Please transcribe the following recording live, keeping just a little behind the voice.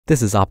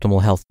This is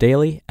Optimal Health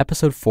Daily,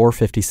 episode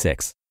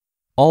 456.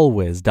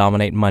 Always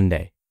Dominate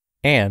Monday.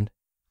 And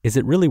Is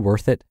It Really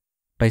Worth It?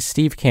 By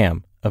Steve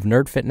Kamb of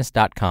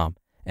nerdfitness.com.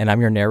 And I'm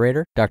your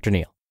narrator, Dr.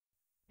 Neil.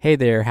 Hey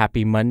there,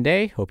 happy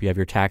Monday. Hope you have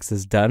your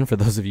taxes done for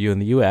those of you in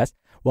the U.S.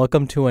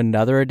 Welcome to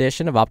another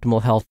edition of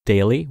Optimal Health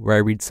Daily, where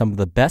I read some of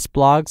the best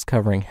blogs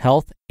covering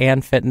health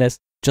and fitness,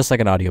 just like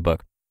an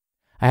audiobook.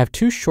 I have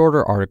two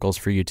shorter articles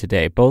for you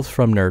today, both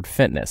from Nerd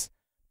Fitness.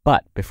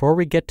 But before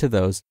we get to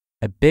those,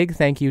 a big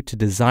thank you to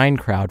Design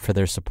Crowd for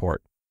their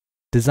support.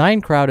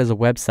 Design Crowd is a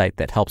website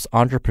that helps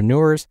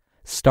entrepreneurs,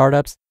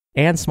 startups,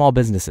 and small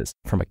businesses,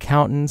 from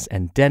accountants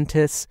and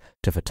dentists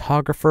to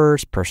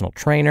photographers, personal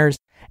trainers,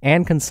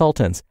 and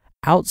consultants,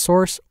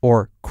 outsource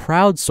or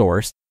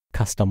crowdsource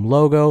custom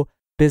logo,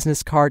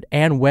 business card,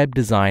 and web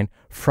design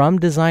from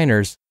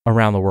designers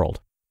around the world.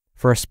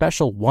 For a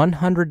special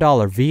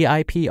 $100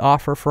 VIP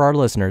offer for our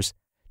listeners,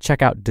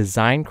 check out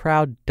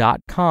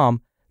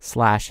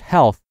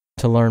designcrowd.com/health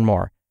to learn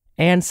more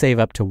and save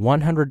up to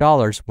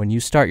 $100 when you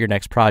start your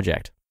next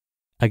project.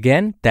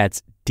 Again,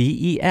 that's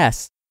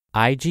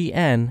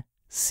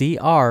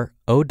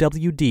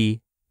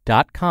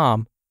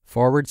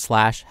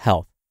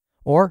designcrowd.com/health,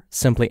 or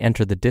simply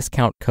enter the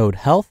discount code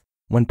HEALTH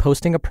when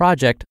posting a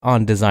project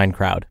on Design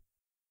Crowd.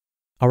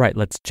 All right,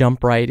 let's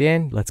jump right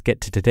in. Let's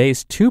get to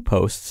today's two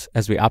posts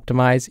as we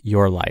optimize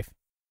your life.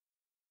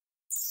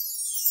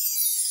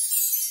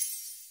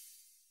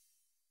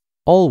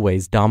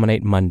 Always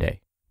Dominate Monday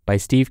by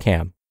Steve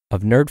Kamb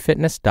of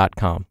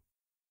nerdfitness.com.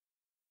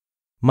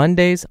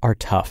 Mondays are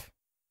tough.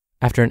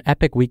 After an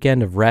epic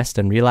weekend of rest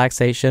and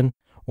relaxation,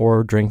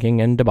 or drinking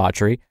and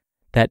debauchery,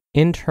 that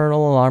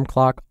internal alarm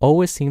clock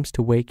always seems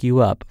to wake you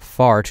up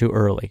far too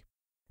early.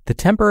 The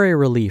temporary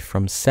relief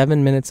from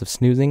 7 minutes of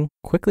snoozing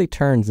quickly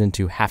turns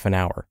into half an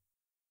hour.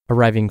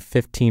 Arriving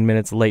 15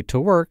 minutes late to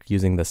work,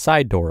 using the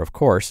side door of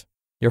course,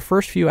 your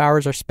first few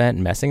hours are spent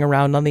messing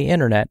around on the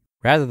internet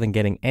rather than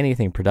getting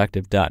anything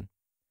productive done.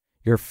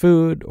 Your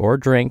food or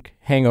drink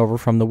hangover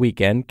from the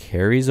weekend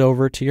carries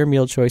over to your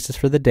meal choices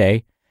for the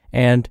day,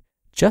 and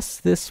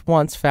just this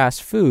once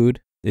fast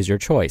food is your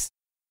choice.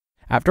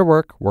 After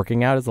work,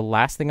 working out is the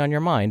last thing on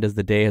your mind as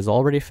the day has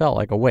already felt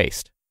like a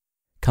waste.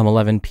 Come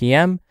 11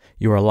 p.m.,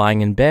 you are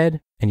lying in bed,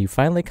 and you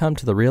finally come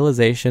to the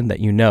realization that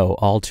you know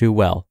all too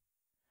well.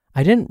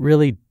 I didn't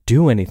really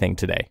do anything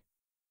today.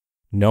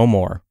 No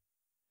more.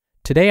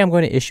 Today I'm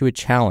going to issue a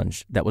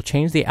challenge that will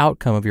change the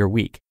outcome of your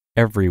week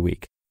every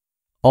week.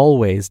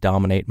 Always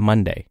Dominate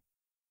Monday.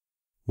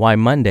 Why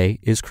Monday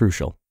is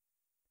crucial.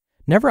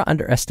 Never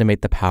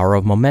underestimate the power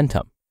of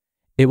momentum.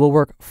 It will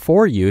work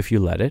for you if you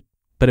let it,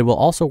 but it will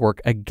also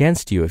work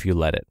against you if you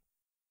let it.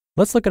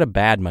 Let's look at a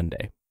bad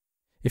Monday.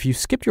 If you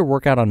skipped your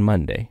workout on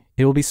Monday,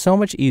 it will be so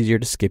much easier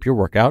to skip your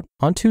workout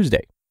on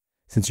Tuesday.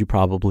 Since you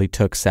probably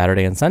took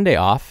Saturday and Sunday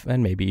off,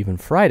 and maybe even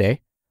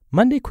Friday,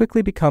 Monday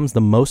quickly becomes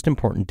the most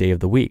important day of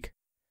the week.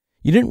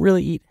 You didn't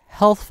really eat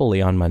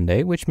healthfully on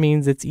Monday, which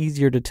means it's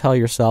easier to tell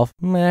yourself,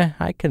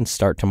 I can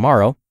start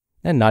tomorrow,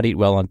 and not eat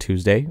well on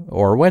Tuesday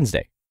or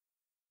Wednesday.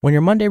 When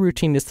your Monday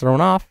routine is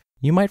thrown off,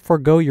 you might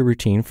forego your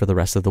routine for the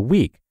rest of the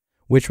week,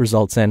 which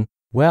results in,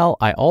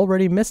 I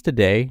already missed a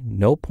day,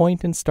 no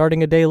point in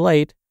starting a day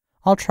late,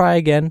 I'll try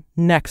again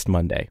next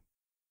Monday.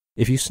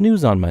 If you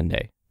snooze on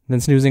Monday,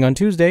 then snoozing on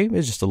Tuesday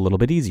is just a little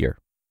bit easier.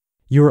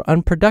 You are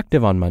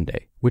unproductive on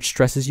Monday, which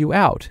stresses you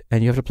out,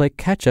 and you have to play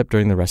catch up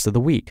during the rest of the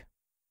week.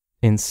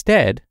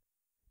 Instead,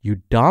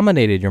 you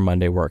dominated your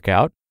Monday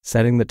workout,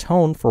 setting the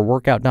tone for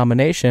workout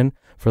domination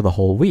for the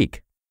whole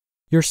week.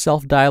 Your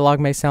self-dialogue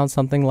may sound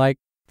something like,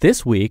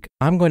 this week,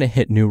 I'm going to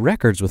hit new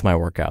records with my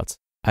workouts.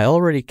 I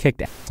already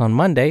kicked ass on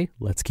Monday,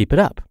 let's keep it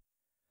up.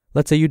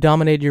 Let's say you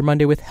dominated your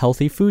Monday with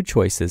healthy food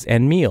choices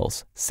and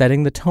meals,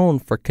 setting the tone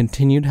for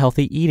continued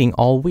healthy eating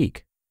all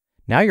week.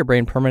 Now your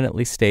brain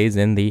permanently stays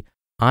in the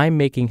I'm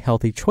making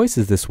healthy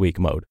choices this week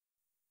mode.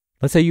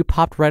 Let's say you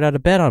popped right out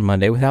of bed on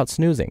Monday without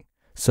snoozing.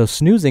 So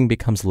snoozing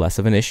becomes less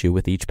of an issue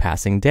with each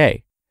passing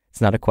day. It's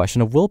not a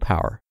question of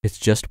willpower, it's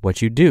just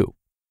what you do.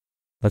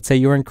 Let's say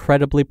you're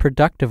incredibly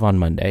productive on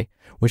Monday,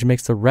 which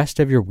makes the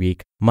rest of your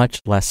week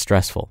much less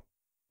stressful.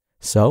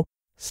 So,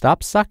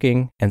 stop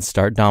sucking and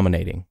start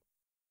dominating.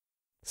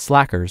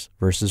 Slackers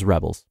versus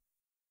rebels.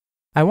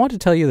 I want to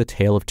tell you the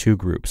tale of two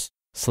groups,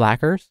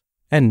 slackers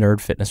and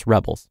nerd fitness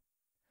rebels.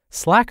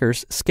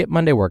 Slackers skip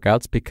Monday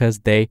workouts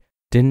because they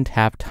didn't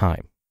have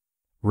time.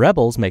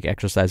 Rebels make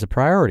exercise a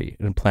priority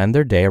and plan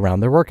their day around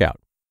their workout.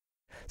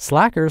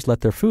 Slackers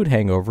let their food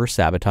hangover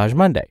sabotage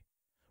Monday.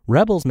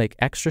 Rebels make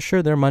extra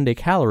sure their Monday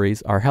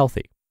calories are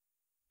healthy.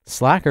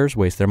 Slackers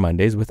waste their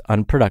Mondays with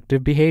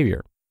unproductive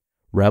behavior.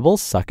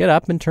 Rebels suck it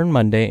up and turn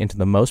Monday into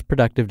the most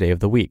productive day of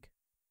the week.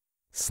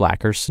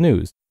 Slackers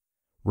snooze.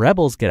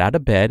 Rebels get out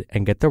of bed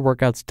and get their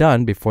workouts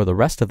done before the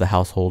rest of the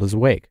household is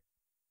awake.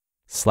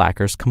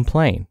 Slackers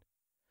complain.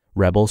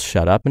 Rebels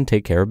shut up and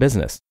take care of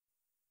business.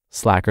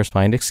 Slackers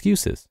find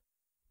excuses.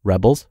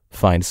 Rebels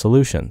find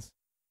solutions.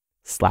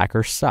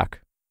 Slackers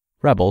suck.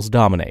 Rebels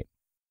dominate.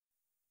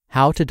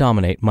 How to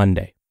dominate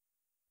Monday.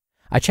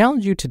 I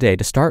challenge you today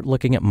to start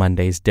looking at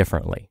Mondays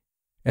differently.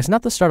 It's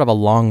not the start of a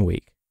long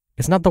week.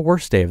 It's not the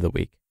worst day of the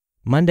week.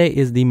 Monday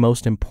is the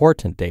most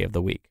important day of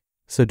the week,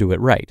 so do it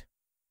right.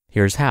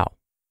 Here's how.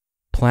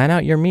 Plan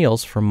out your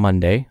meals for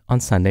Monday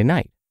on Sunday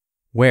night.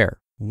 Where,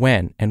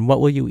 when, and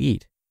what will you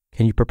eat?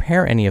 Can you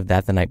prepare any of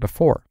that the night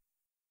before?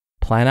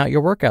 Plan out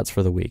your workouts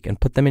for the week and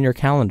put them in your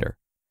calendar.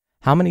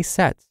 How many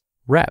sets,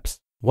 reps,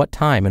 what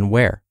time, and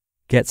where?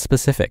 Get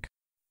specific.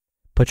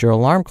 Put your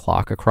alarm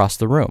clock across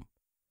the room.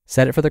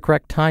 Set it for the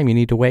correct time you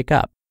need to wake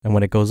up, and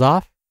when it goes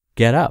off,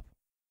 get up.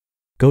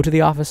 Go to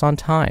the office on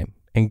time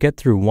and get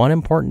through one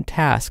important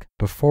task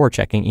before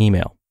checking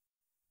email.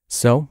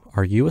 So,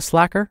 are you a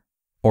slacker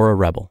or a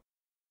rebel?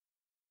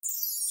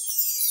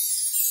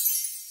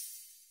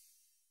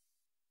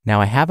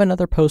 Now I have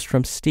another post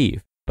from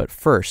Steve, but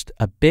first,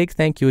 a big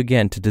thank you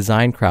again to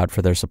Design Crowd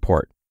for their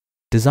support.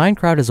 Design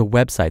Crowd is a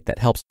website that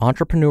helps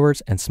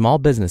entrepreneurs and small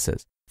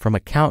businesses, from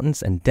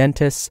accountants and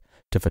dentists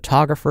to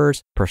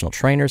photographers, personal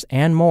trainers,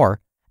 and more,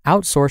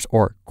 outsource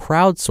or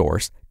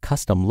crowdsource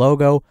custom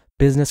logo,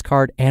 business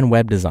card, and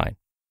web design.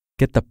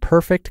 Get the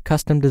perfect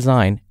custom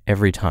design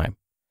every time.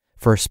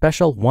 For a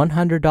special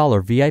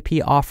 $100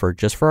 VIP offer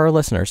just for our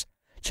listeners,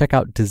 check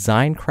out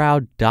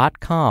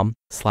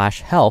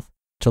designcrowd.com/health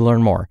to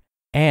learn more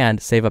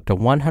and save up to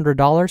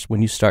 $100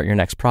 when you start your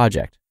next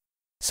project.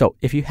 So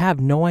if you have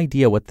no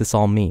idea what this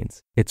all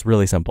means, it's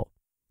really simple.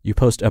 You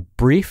post a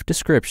brief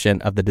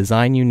description of the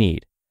design you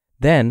need.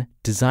 Then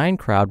Design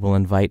Crowd will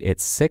invite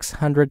its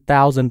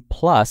 600,000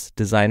 plus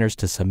designers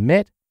to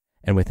submit,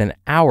 and within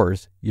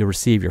hours, you'll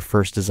receive your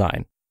first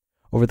design.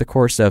 Over the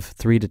course of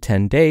 3 to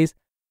 10 days,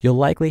 you'll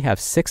likely have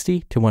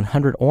 60 to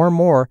 100 or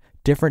more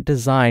different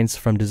designs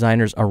from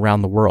designers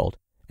around the world,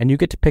 and you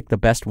get to pick the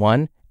best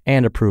one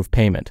and approve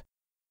payment.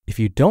 If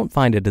you don't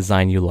find a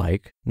design you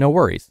like, no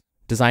worries.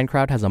 Design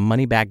Crowd has a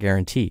money-back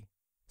guarantee.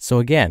 So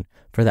again,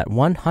 for that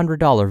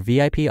 $100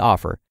 VIP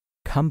offer,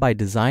 come by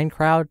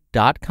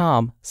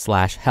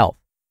designcrowd.com/health.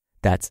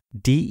 That's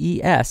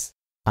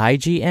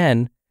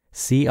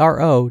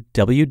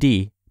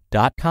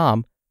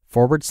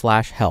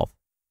DESIGNCROWD.com/health.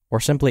 Or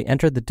simply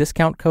enter the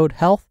discount code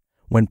HEALTH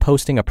when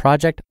posting a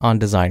project on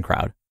Design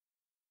Crowd.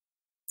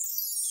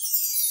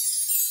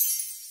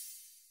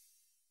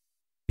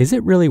 Is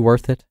It Really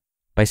Worth It?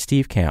 By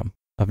Steve Kamb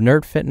of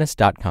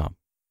nerdfitness.com.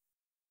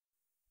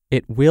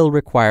 It will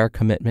require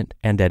commitment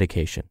and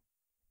dedication.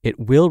 It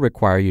will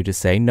require you to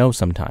say no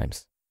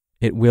sometimes.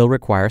 It will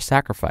require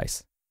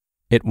sacrifice.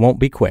 It won't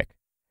be quick.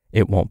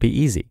 It won't be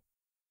easy.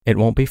 It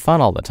won't be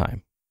fun all the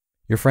time.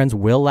 Your friends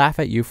will laugh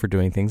at you for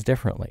doing things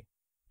differently.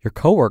 Your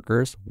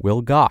coworkers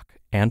will gawk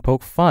and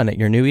poke fun at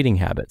your new eating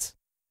habits.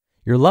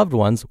 Your loved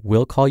ones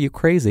will call you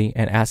crazy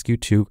and ask you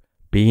to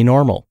be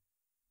normal.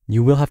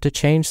 You will have to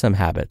change some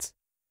habits.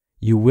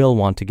 You will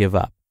want to give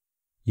up.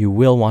 You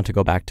will want to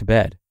go back to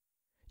bed.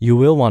 You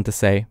will want to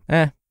say,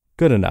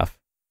 good enough.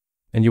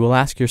 And you will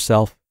ask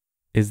yourself,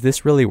 is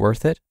this really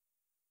worth it?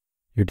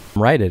 You're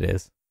damn right it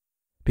is.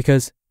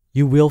 Because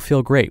you will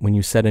feel great when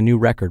you set a new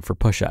record for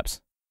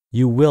push-ups.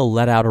 You will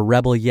let out a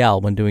rebel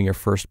yell when doing your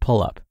first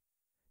pull-up.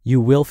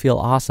 You will feel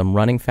awesome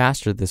running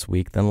faster this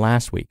week than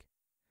last week.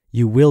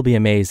 You will be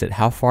amazed at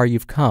how far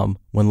you've come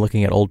when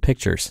looking at old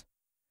pictures.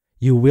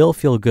 You will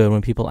feel good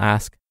when people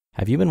ask,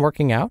 have you been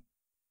working out?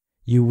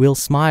 You will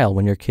smile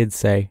when your kids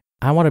say,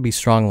 I want to be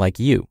strong like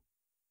you.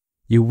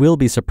 You will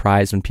be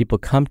surprised when people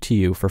come to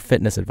you for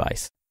fitness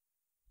advice.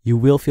 You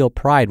will feel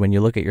pride when you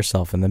look at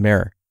yourself in the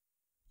mirror.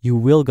 You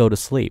will go to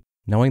sleep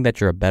knowing that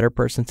you're a better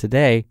person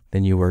today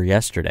than you were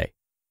yesterday.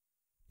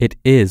 It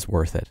is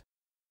worth it.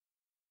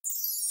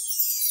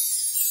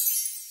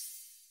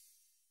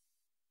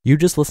 You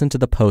just listened to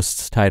the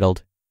posts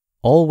titled,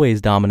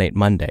 Always Dominate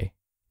Monday,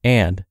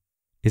 and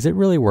Is It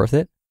Really Worth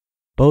It?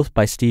 Both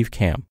by Steve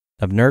Kamb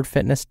of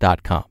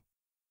nerdfitness.com.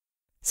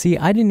 See,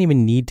 I didn't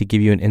even need to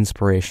give you an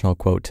inspirational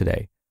quote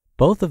today.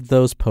 Both of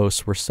those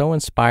posts were so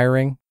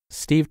inspiring,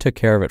 Steve took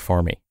care of it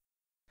for me.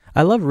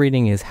 I love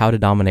reading his How to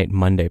Dominate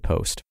Monday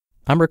post.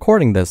 I'm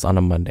recording this on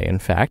a Monday, in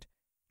fact,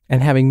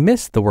 and having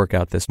missed the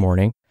workout this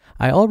morning,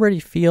 I already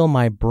feel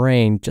my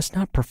brain just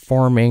not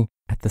performing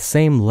at the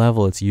same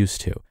level it's used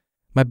to.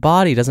 My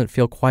body doesn't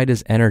feel quite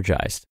as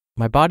energized.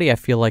 My body, I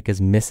feel like, is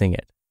missing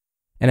it.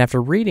 And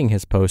after reading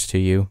his post to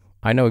you,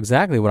 I know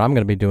exactly what I'm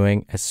going to be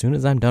doing as soon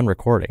as I'm done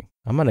recording.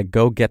 I'm going to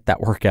go get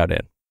that workout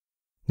in.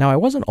 Now, I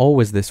wasn't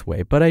always this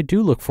way, but I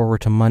do look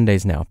forward to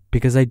Mondays now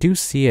because I do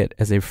see it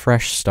as a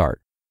fresh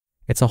start.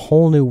 It's a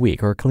whole new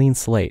week or a clean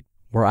slate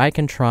where I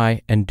can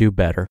try and do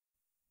better.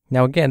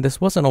 Now, again,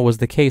 this wasn't always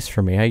the case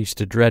for me. I used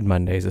to dread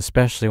Mondays,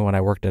 especially when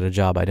I worked at a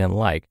job I didn't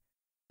like.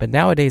 But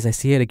nowadays, I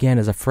see it again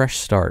as a fresh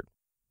start,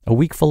 a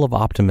week full of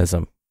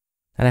optimism.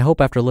 And I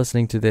hope after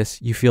listening to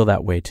this, you feel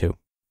that way too.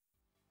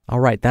 All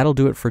right, that'll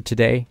do it for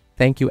today.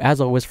 Thank you, as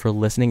always, for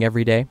listening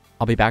every day.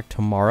 I'll be back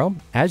tomorrow,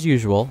 as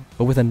usual,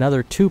 but with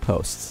another 2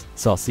 posts.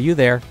 So I'll see you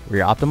there where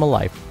your optimal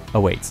life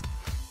awaits.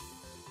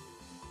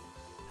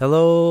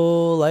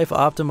 Hello, Life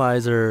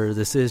Optimizer.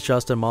 This is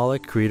Justin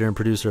Malik, creator and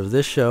producer of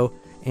this show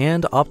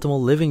and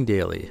Optimal Living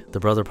Daily, the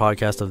brother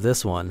podcast of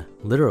this one.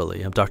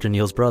 Literally, I'm Dr.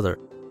 Neil's brother.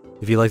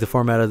 If you like the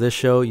format of this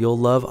show, you'll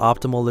love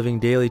Optimal Living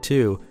Daily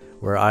too,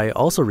 where I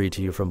also read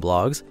to you from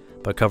blogs,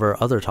 but cover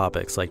other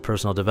topics like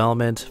personal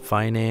development,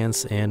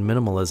 finance, and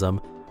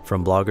minimalism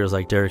from bloggers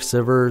like Derek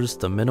Sivers,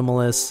 The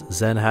Minimalists,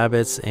 Zen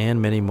Habits,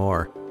 and many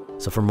more.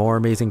 So for more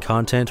amazing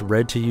content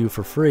read to you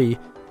for free,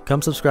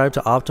 come subscribe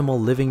to Optimal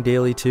Living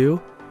Daily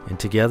too, and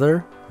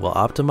together we'll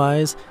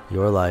optimize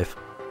your life.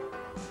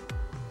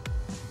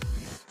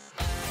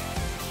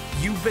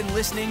 You've been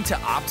listening to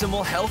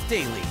Optimal Health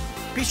Daily.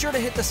 Be sure to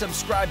hit the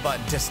subscribe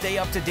button to stay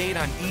up to date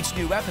on each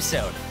new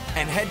episode,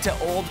 and head to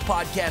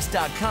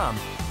oldpodcast.com.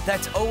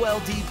 That's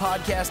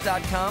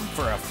oldpodcast.com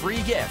for a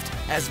free gift,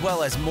 as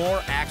well as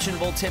more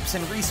actionable tips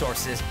and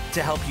resources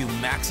to help you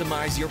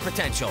maximize your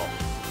potential.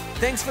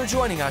 Thanks for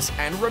joining us,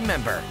 and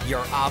remember,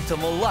 your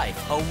optimal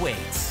life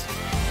awaits.